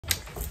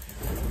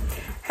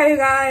Hey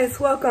guys,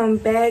 welcome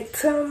back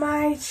to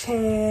my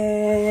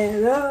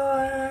channel.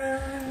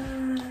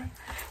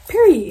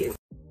 Period.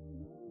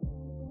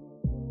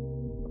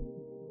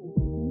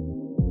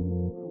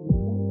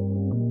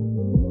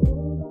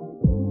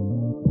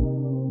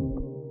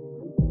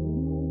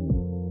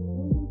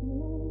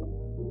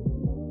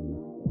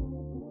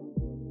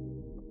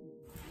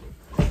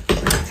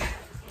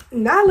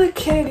 Nyla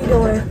Kennedy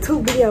doing 2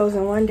 videos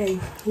in one day.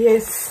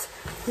 Yes,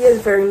 he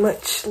is very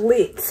much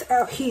lit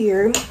out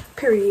here,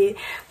 period.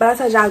 But I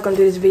told y'all I was gonna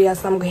do this video,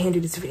 so I'm gonna go ahead and do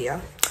this video.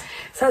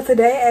 So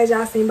today, as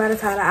y'all seen by the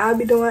title, I'll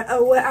be doing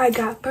what I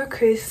got for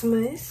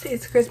Christmas.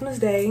 It's Christmas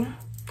Day.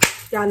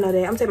 Y'all know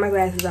that. I'm taking my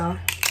glasses off.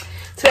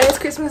 Today is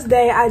Christmas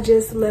Day. I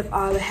just left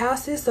all the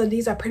houses, so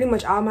these are pretty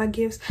much all my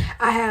gifts.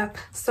 I have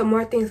some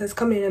more things that's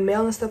coming in the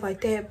mail and stuff like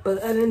that, but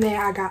other than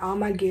that, I got all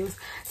my gifts.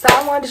 So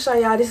I wanted to show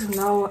y'all. This is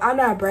I'm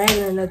not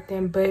bragging or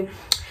nothing, but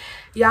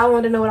y'all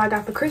want to know what I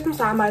got for Christmas,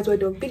 so I might as well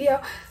do a video.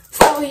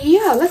 So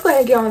yeah, let's go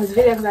ahead and get on this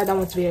video because I don't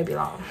want this video to be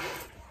long.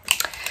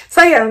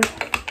 So yeah.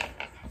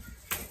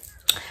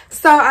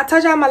 So I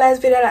told y'all in my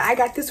last video that I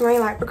got this ring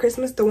light for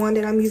Christmas, the one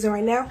that I'm using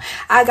right now.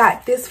 I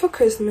got this for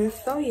Christmas,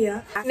 so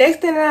yeah. Next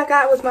thing that I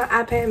got was my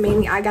iPad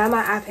mini. I got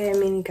my iPad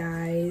mini,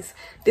 guys.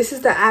 This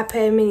is the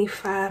iPad mini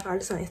 5. I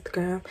just on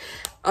Instagram.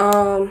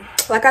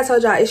 Like I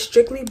told y'all, it's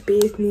strictly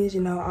business,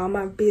 you know, all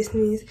my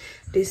business.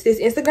 This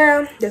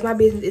Instagram, that's my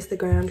business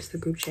Instagram. This is the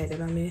group chat that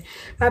I'm in.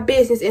 My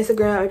business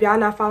Instagram. If y'all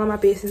not following my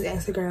business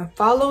Instagram,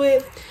 follow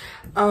it.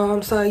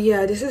 So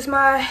yeah, this is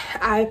my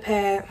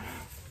iPad.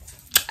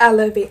 I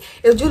love it.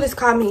 If Julius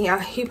called me, I'm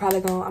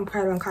probably gonna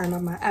call him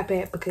on my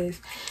iPad because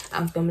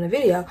I'm filming a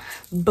video.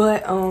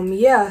 But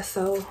yeah,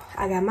 so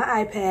I got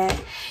my iPad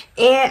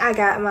and I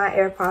got my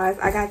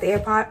AirPods. I got the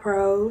AirPod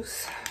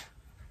Pros.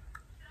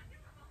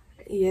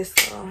 Yes,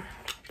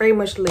 very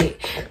much lit.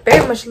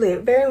 Very much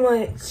lit. Very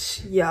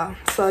much, yeah.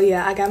 So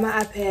yeah, I got my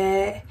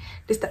iPad.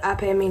 This is the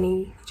iPad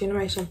mini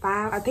generation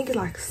 5. I think it's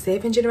like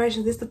 7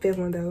 generations. This is the 5th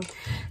one though.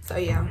 So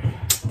yeah,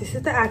 this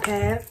is the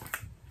iPad.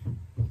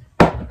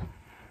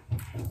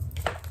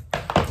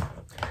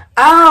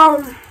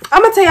 I'm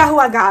gonna tell y'all who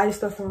I got all this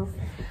stuff from.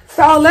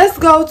 So let's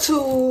go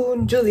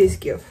to Julia's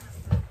gift.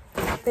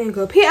 Thank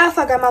you. He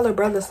also got my little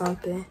brother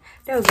something.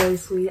 That was very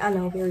sweet. I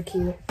know, very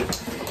cute.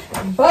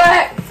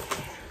 But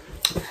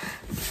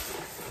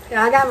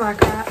yeah, I got my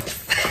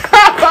Crocs.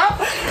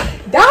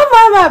 Don't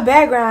mind my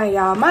background,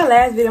 y'all. My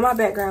last video, my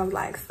background was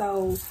like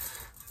so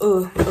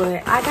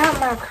but I got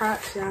my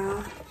Crocs,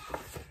 y'all.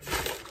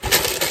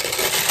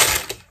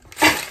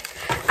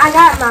 I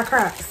got my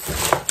Crocs.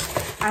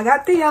 I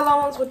got the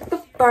yellow ones with the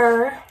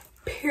fur,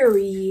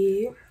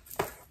 period.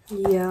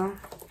 Yeah,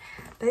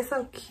 they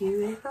so cute.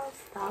 They so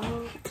soft.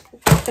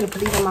 I'm gonna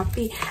put these on my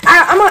feet.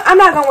 I'm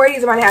not gonna wear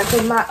these right now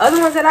because my other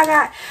ones that I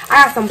got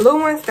some blue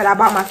ones that I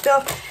bought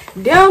myself.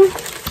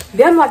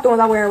 Them like the ones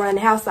I wear around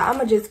the house. So I'm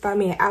gonna just find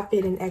me an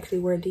outfit and actually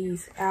wear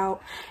these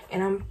out.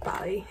 And I'm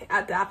probably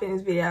after I finish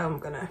this video, I'm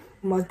gonna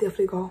most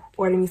definitely go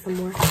order me some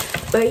more.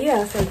 But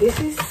yeah, so this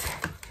is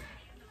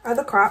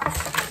the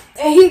Crocs.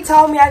 And he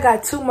told me I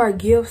got 2 more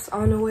gifts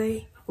on the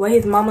way. Well,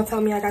 his mama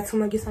told me I got 2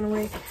 more gifts on the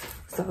way.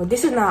 So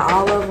this is not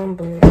all of them,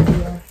 but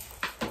yeah.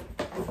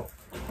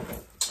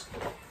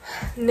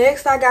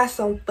 Next, I got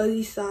some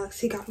fuzzy socks.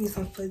 He got me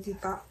some fuzzy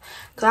socks.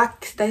 Because I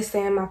stay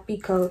saying my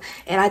feet cold.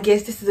 And I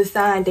guess this is a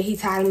sign that he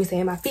tired of me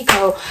saying my feet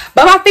cold.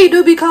 But my feet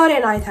do be cold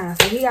at nighttime.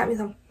 So he got me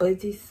some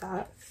fuzzy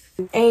socks.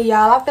 And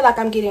y'all, I feel like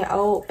I'm getting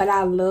old, but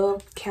I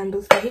love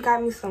candles. So he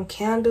got me some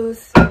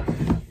candles.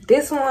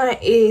 This one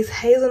is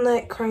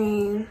hazelnut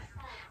cream,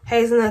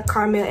 hazelnut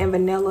caramel, and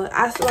vanilla.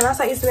 When I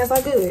say it smells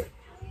so good.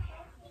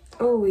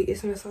 Oh, it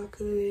smells so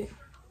good.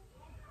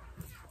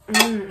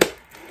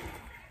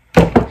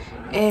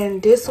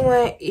 And this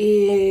one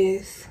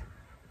is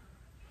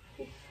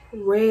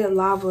red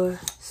lava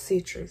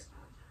citrus.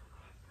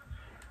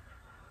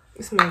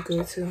 It smells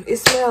good too. It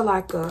smells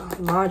like a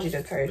laundry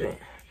detergent.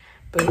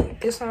 But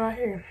this one right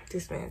here,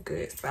 this smells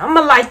good. So I'm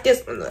gonna light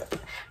this one up.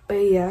 But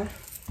yeah.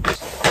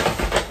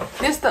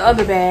 This the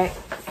other bag.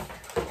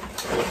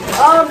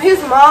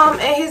 His mom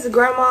and his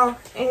grandma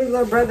and his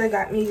little brother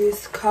got me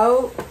this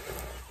coat.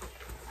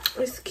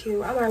 It's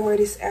cute. I might wear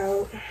this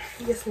out.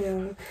 Yes,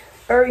 ma'am.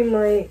 Very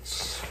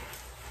much.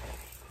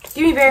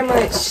 Give me very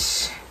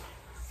much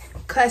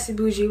classy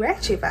bougie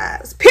ratchet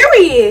vibes.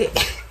 Period.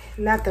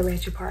 Not the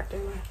ratchet part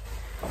though.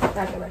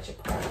 Not the ratchet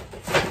part.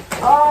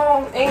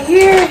 And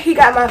here he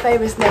got my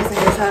favorite snacks in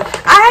his house.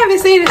 I haven't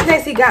seen the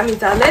snacks he got me,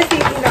 so let's see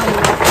if he knows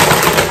me.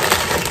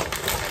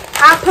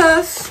 Hot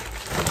Puffs.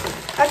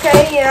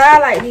 Okay, yeah, I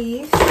like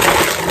these.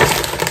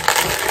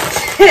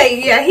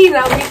 Yeah, he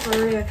know me for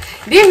real.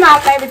 These my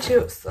favorite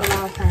chips a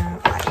long time,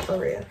 like for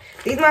real.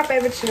 These my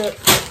favorite chips.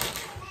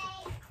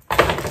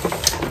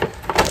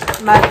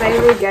 My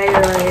favorite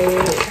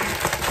Gatorade.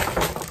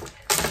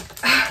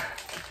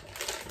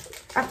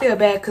 I feel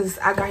bad because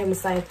I got him the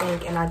same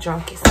thing and I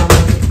drunk it so much.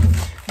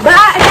 But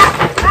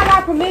I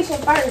got permission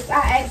first.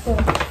 I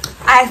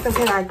asked him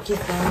can I get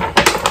some.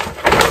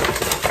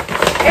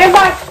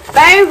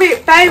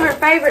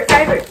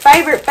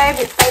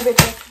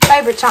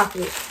 favorite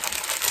chocolate.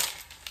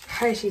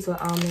 Hershey's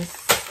with almonds.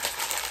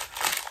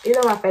 These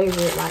are my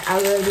favorite. Like, I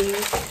love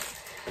these.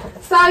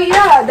 So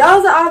yeah,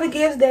 those are all the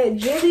gifts that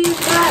Jilly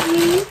got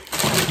me.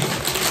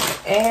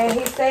 And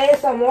he said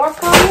some more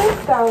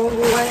coming, so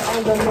we went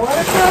on the more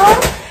to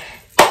come.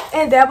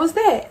 And that was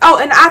that. Oh,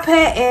 and the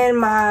iPad and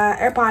my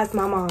AirPods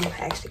my mom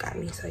actually got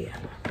me, so yeah.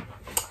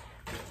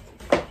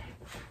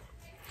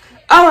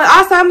 Oh, and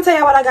also I'm gonna tell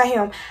y'all what I got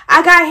him.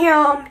 I got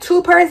him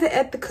 2 pairs of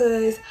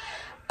Ethicas,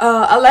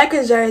 a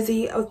Lakers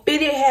jersey, a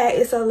fitted hat.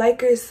 It's a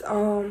Lakers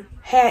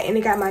hat, and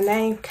it got my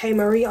name, K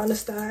Marie, on the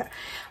side.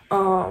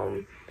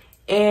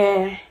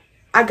 And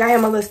I got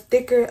him a little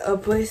sticker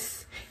of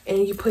us,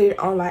 and you put it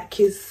on like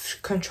his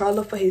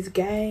controller for his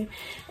game.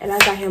 And I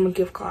got him a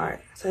gift card.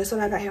 So that's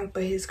what I got him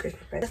for his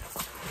Christmas present.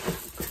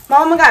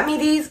 Mama got me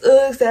these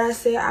Uggs that I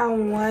said I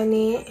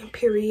wanted,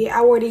 period.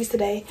 I wore these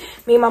today.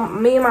 Me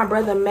and my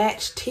brother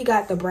matched. He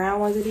got the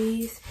brown ones of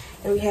these.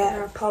 And we had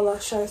our polo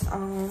shirts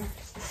on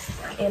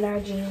and our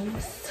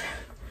jeans.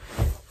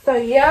 So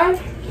yeah.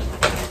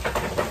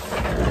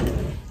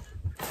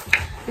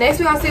 Next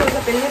we're gonna see what's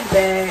up in this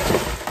bag.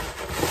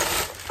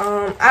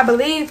 I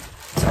believe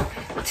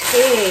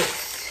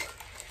Ted's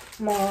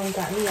mom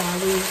got me all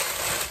these.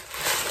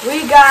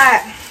 We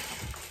got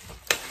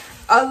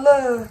a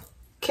little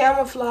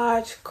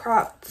camouflage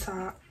crop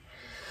top.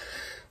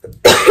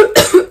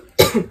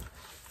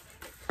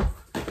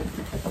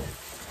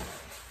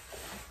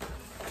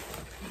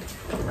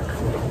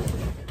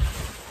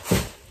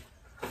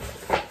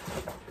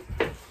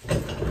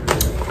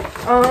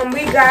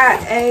 We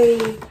got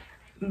a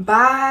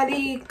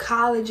body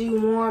collagy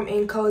warm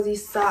and cozy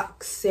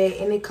sock set,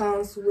 and it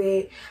comes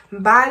with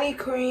body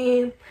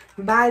cream,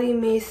 body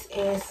mist,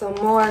 and some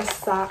more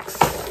socks,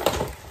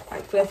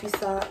 like fluffy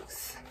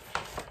socks.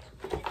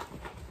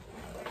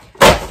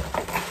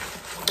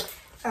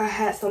 I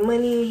had some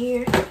money in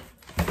here.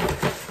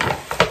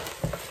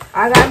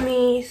 I got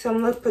me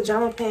some little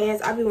pajama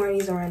pants. I'll be wearing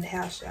these around the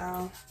house,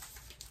 y'all.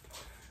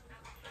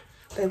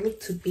 They look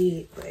too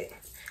big, but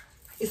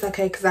it's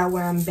okay because I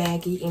wear them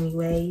baggy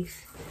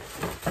anyways.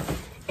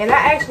 And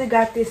I actually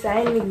got this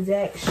same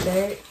exact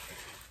shirt,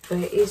 but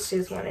it's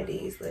just one of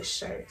these little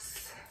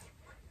shirts.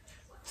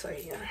 So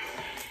yeah,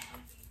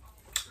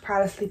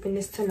 probably sleep in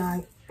this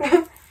tonight.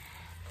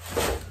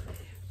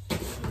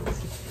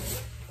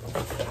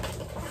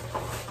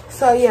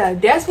 So yeah,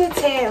 that's what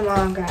Ted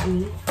mom got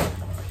me,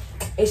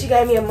 and she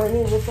gave me a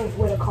money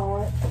with a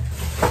card.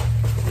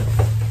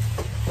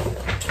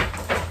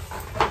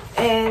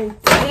 And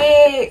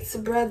Ted's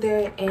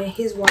brother and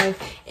his wife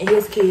and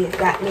his kids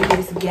got me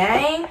this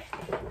game.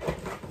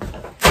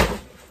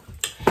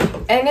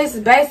 And it's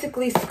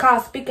basically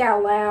called Speak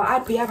Out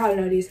Loud. Y'all probably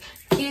know this.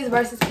 Kids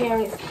versus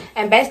parents.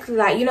 And basically,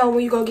 like, you know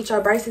when you go get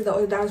your braces or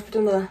orthodontics, put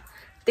them little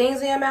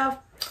things in your mouth?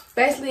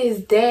 Basically,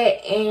 it's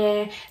that,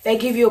 and they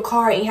give you a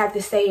card and you have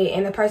to say it.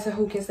 And the person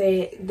who can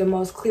say it the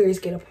most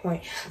clearest get a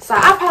point. So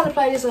I'll probably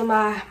play this with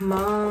my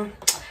mom.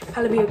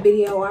 Probably be a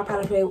video, or I'll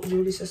probably play it with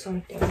Julius or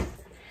something.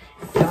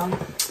 So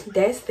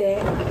that's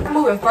that. I'm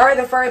moving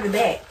further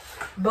back,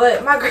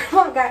 but my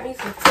grandma got me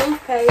some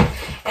toothpaste,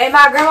 and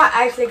my grandma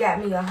actually got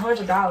me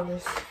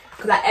 $100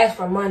 because I asked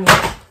for money.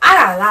 I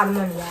got a lot of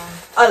money, y'all.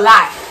 A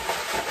lot.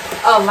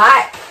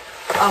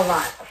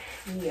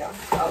 Yeah,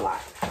 a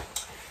lot.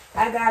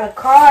 I got a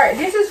card.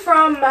 This is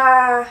from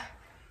my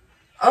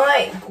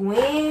Aunt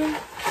Gwen.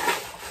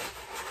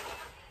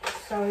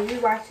 So if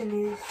you're watching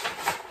this,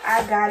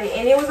 I got it,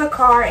 and it was a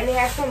card, and it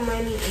had some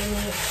money in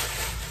it,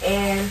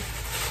 and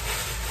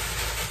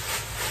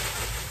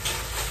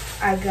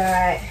I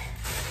got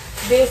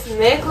this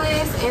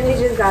necklace, and it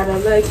just got a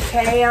little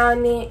K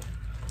on it.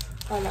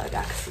 Oh no, y'all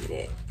can see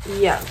that.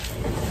 Yeah.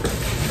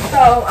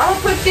 So I'm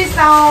gonna put this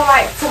on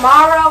like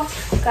tomorrow.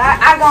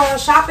 I go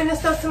shopping and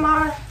stuff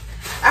tomorrow.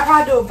 I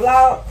probably do a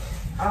vlog.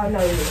 I don't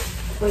know yet.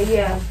 But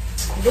yeah,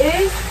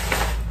 this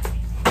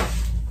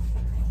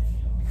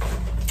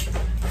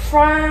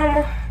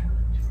from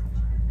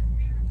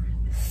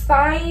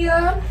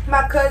Sonya,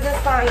 my cousin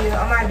Sonya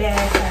on my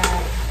dad's side.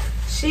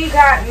 She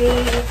got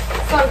me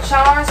some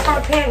charms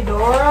from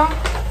Pandora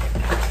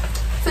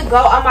to go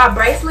on my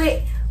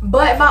bracelet.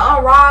 But my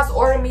Aunt Roz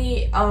ordered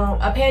me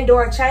a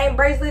Pandora chain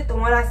bracelet, the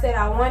one I said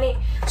I wanted.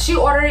 She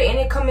ordered it and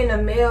it come in the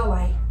mail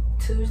like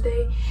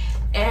Tuesday.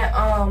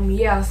 And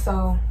yeah,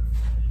 so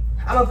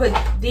I'm gonna put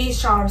these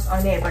charms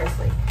on that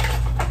bracelet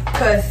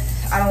because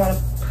I don't want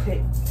to put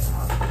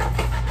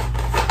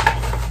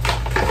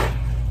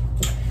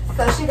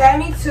so she got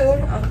me 2.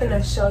 I'm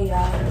gonna show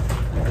y'all.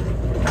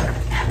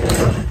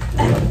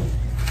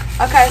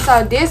 Okay,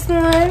 so this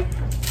one,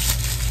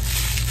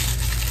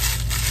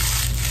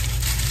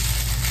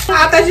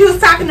 I thought you was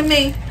talking to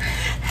me.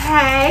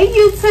 Hey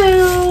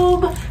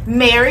YouTube,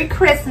 Merry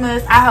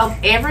Christmas. I hope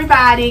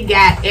everybody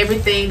got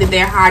everything that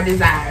their heart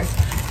desires.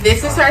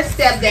 This is her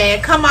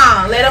stepdad. Come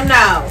on, let them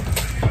know.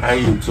 Hi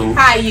YouTube.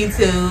 Hi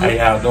YouTube. How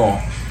y'all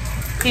doing?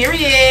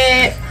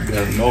 Period. You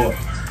guys know it.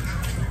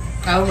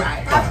 All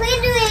right.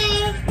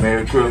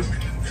 Merry Christmas.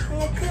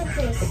 Merry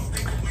Christmas.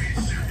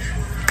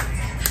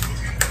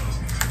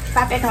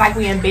 Stop acting like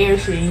we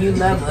embarrass you and you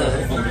love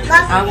us.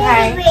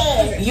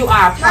 Okay? You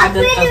are a product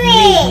of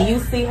me. When you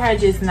see her,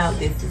 just know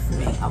this is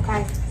me.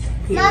 Okay?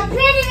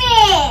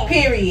 Period.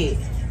 Period.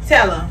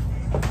 Tell them.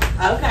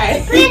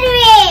 Okay.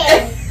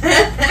 Period.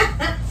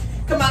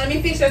 Come on, let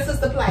me fix your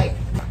sister plate.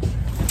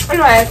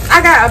 Anyways,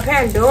 I got a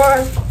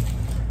Pandora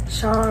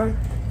charm.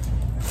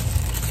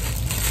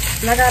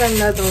 And I got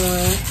another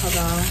one. Hold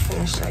on, I'm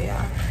gonna show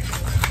y'all.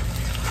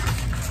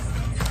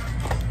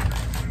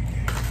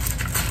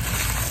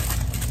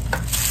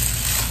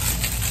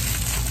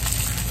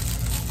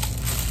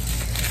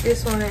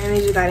 This one, and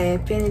it just got an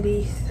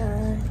infinity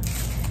sign.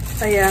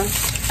 So yeah,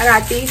 I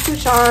got these two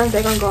charms.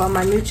 They're gonna go on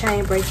my new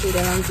chain bracelet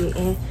that I'm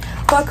getting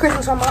for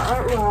Christmas from my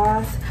Aunt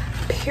Roz.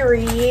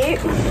 Period.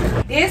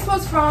 This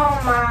was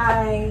from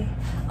my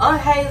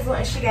Aunt Hazel,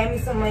 and she gave me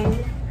some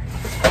money.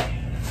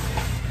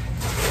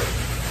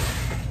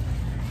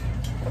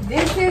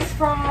 This is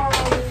from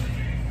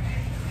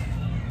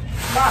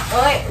my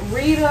Aunt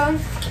Rita,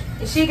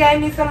 and she gave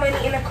me some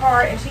money in a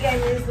card, and she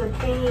gave me this little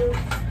thing.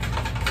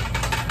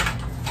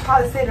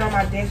 Probably sitting on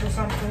my desk or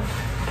something.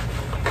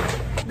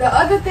 The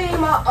other thing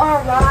my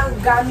Aunt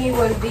Roz got me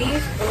was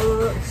these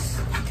books.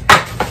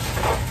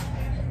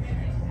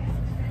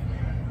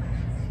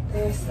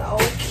 They're so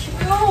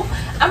cute.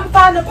 I'm gonna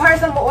find the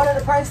purse. I'm gonna order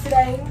the purse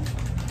today.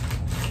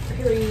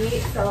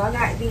 Period. So I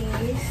got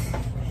these.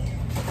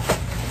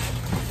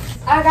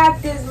 I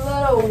got this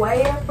little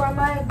weigher for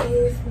my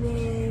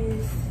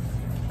business.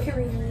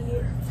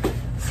 Period.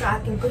 So I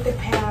can put the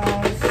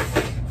pounds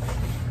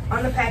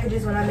on the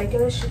packages when I'm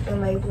making a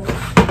shipping label.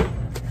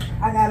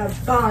 I got a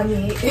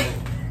bonnet.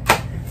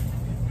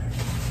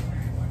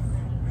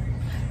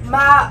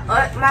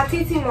 My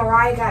TT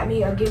Mariah got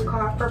me a gift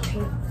card for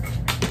Pink.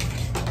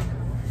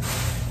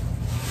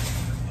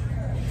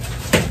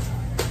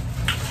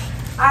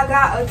 I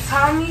got a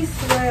Tommy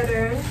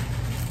sweater.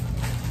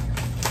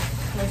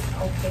 Let's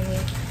open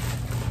it.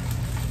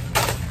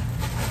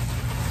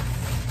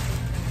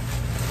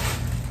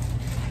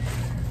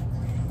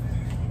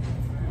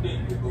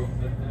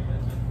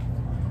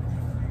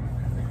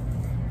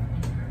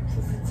 This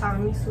is a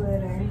Tommy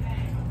sweater.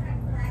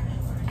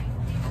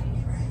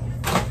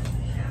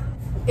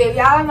 If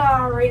y'all know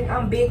already,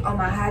 I'm big on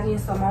my hygiene,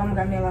 so mom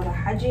got me a lot of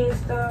hygiene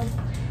stuff.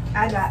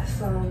 I got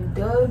some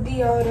Dove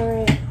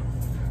deodorant.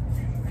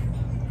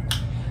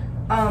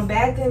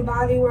 Bath and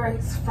Body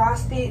Works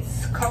Frosted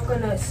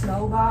Coconut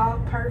Snowball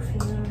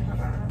perfume.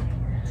 Hold on.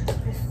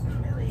 This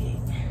smell it.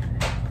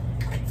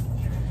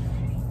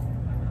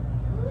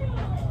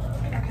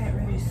 I can't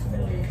really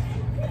smell it.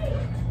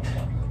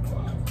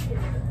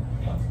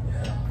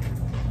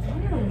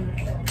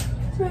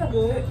 Smell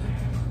good.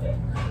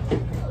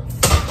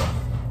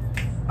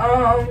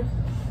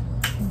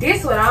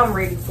 This one I'm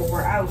ready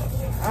for.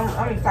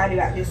 I'm excited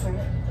about this one.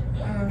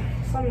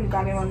 Something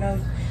got it on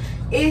those.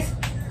 It's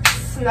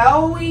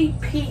Snowy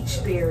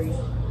Peach Berry.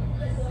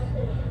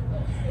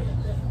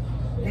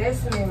 That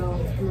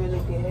smells really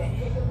good.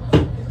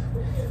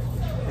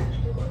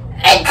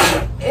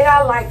 And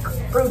I like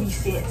fruity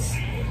scents.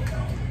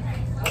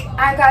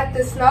 I got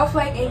the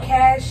Snowflake and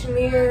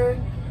Cashmere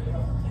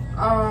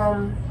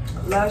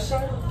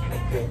lotion.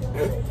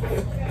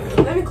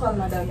 Let me close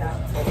my door, y'all.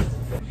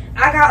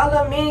 I got a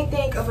little mini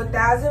thing of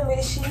 1,000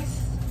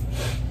 wishes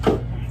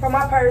for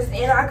my purse,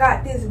 and I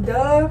got this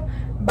Dove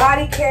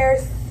Body Care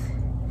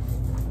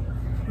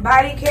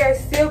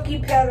Silky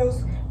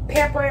Petals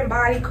Pepper and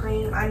Body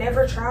Cream. I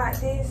never tried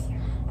this.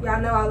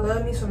 Y'all know I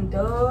love me some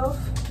Dove.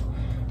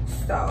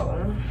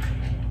 So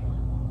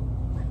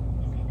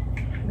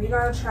we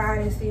gonna try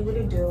it and see what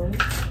it do.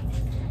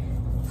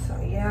 So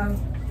yeah.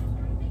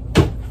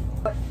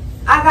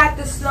 I got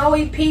the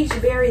Snowy Peach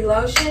Berry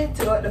Lotion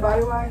to go with the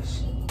body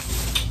wash.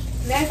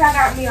 Next I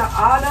got me an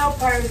Aldo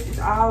purse. It's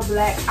all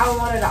black. I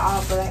wanted an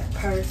all black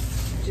purse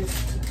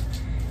just to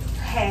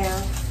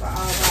have for all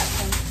black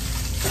purse.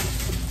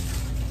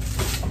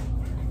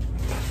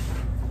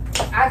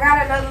 I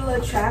got another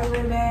little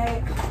traveling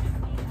bag.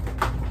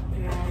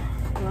 Yeah,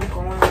 I'm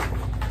going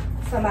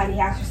to somebody's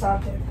house or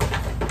something.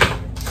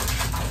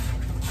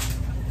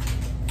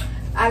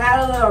 I got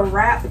a little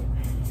wrap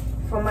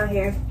for my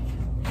hair.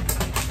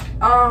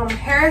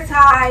 Hair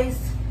ties,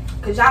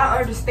 cause y'all don't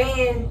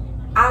understand.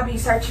 I'll be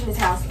searching this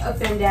house up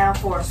and down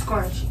for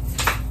scrunchies.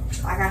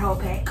 I got a whole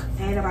pack.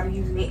 Ain't nobody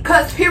using it.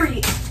 Cause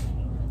period.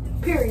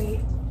 Period.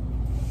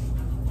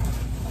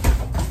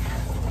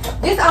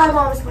 This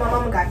album is my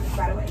mama got me,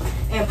 by the way.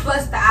 And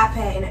plus the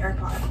iPad and the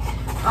AirPod.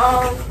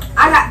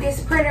 I got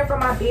this printer for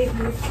my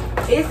business.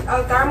 It's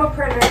a thermal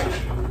printer.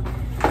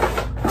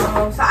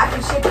 So I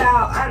can ship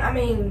out,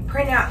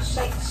 print out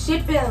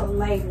shipping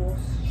labels.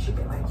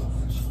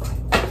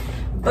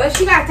 But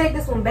she gotta take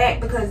this one back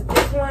because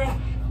this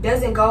one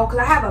doesn't go, because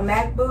I have a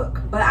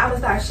MacBook, but I'm gonna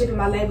start shipping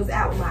my labels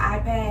out with my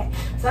iPad.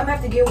 So I'm gonna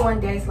have to get one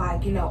that's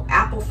like, you know,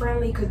 Apple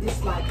friendly, because this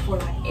is like for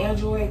like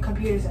Android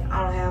computers and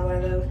I don't have one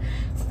of those.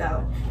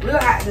 So we'll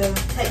have to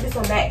take this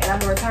one back and I'm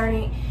gonna return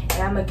it,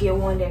 and I'm gonna get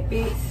one that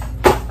fits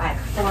like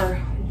for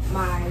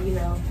my, you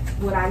know,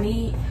 what I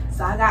need.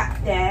 So I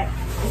got that.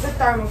 It's a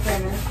thermal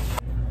cleaner.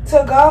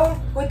 To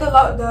go with the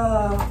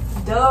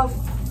Dove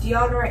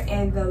deodorant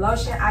and the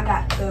lotion, I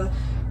got the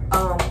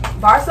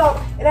bar soap.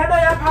 And I know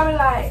y'all probably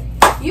like,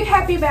 you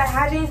happy about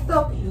hygiene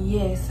stuff?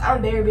 Yes,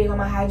 I'm very big on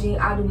my hygiene.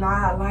 I do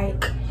not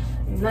like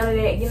none of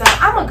that. You know,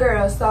 I'm a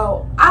girl,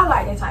 so I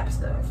like that type of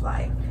stuff.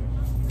 Like,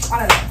 I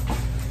don't know.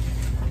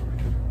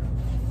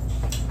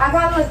 I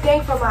got a little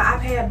thing for my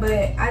iPad, but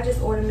I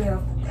just ordered me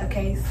a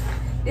case.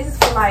 This is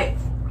for like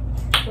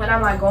when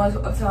I'm like going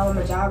up to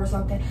my job or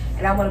something,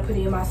 and I want to put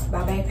it in my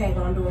backpack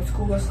when I'm doing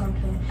school or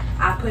something.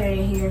 I put it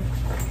in here.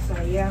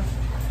 So yeah.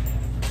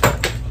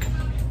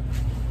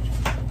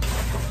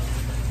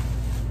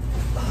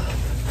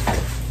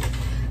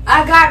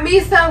 I got me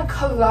some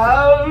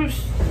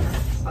clothes.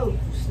 Oh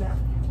snap!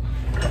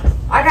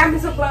 I got me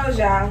some clothes,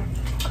 y'all.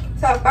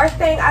 So first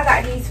thing, I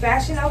got these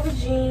Fashion Over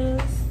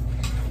jeans,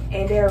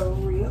 and they're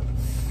rips.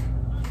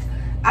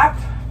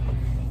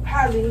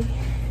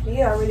 These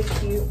are really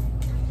cute.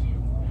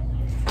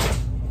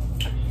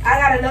 I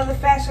got another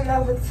Fashion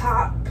Over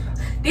top.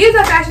 These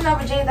are Fashion Over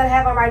jeans that I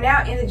have on right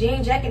now, and the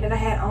jean jacket that I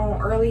had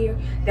on earlier,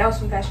 that was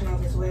from Fashion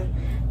Over as well.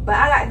 But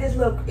I got this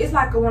look. It's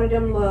like one of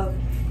them little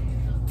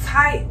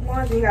tight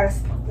ones, and you gotta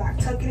like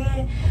tuck it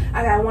in.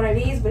 I got one of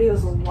these, but it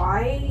was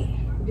white.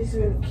 This is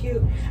really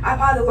cute. I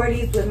probably wear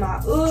these with my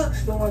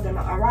Uggs, the ones that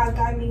my Ross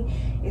got me.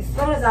 As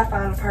soon as I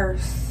find a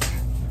purse,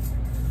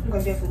 I'm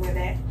gonna definitely wear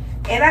that.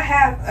 And I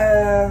have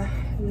a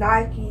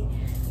Nike,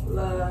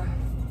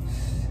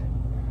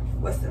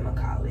 what's them gonna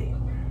call it?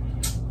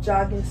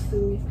 Jogging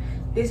suit.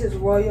 This is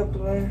royal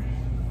blue.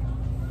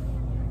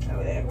 Or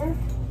whatever.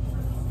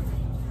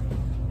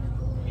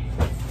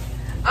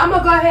 I'm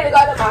gonna go ahead and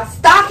go to my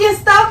stocking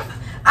stuff.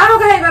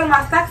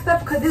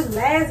 Because this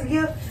last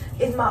gift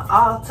is my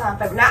all-time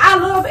favorite. Now I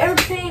love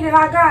everything that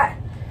I got,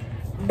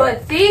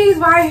 but these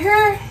right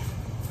here,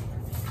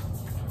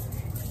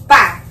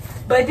 fire.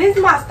 But this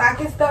is my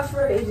stocking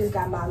stuffer. It just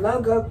got my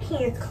logo,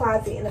 Ken's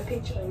Closet, and a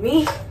picture of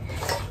me.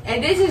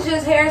 And this is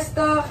just hair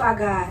stuff. I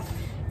got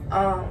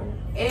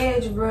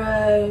edge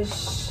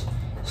brush,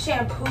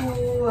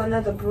 shampoo,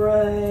 another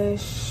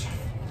brush,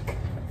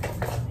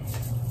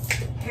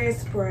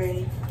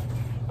 hairspray,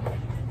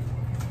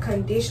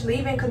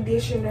 leave-in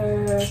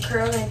conditioner,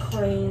 curl and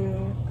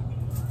cream,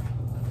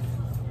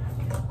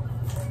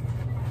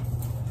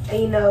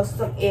 and you know,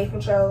 some edge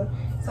control.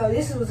 So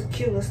this was a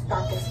cute little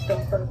stocking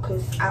stuffer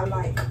because I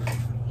like,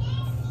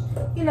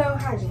 you know,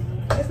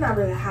 hygiene. It's not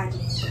really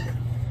hygiene,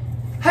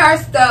 but her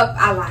stuff,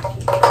 I like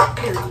it.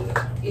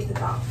 Period. It's the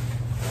thought.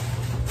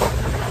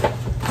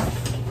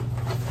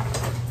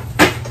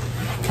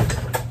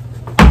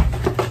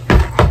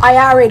 Are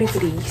y'all ready for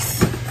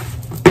these?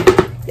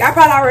 Y'all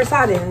probably already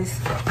saw this.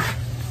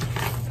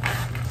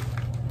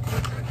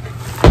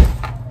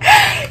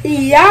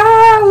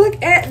 Y'all,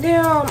 look at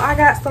them. I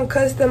got some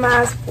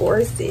customized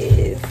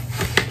forces.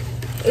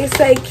 It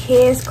say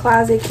Ken's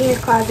Closet. Ken's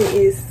Closet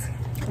is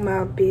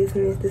my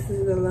business. This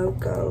is the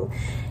logo.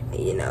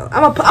 You know,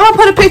 I'm gonna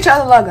put a picture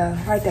of the logo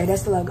right there.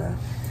 That's the logo.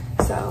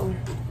 So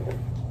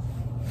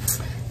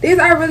these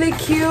are really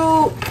cute.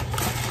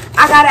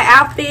 I got an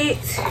outfit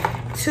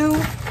too.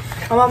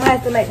 My mama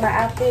has to make my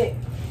outfit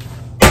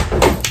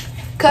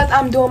because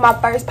I'm doing my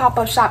first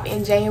pop-up shop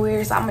in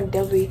January, so I'm gonna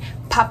definitely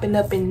popping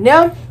up in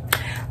them.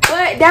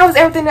 But that was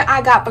everything that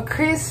I got for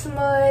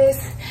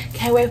Christmas.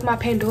 Can't wait for my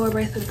Pandora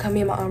bracelet to come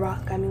in. My Aunt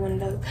Rock got me one of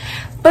those.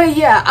 But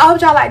yeah, I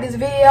hope y'all like this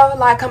video.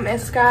 Like, comment, and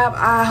subscribe.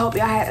 I hope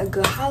y'all had a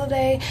good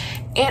holiday,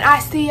 and I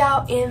see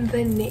y'all in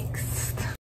the next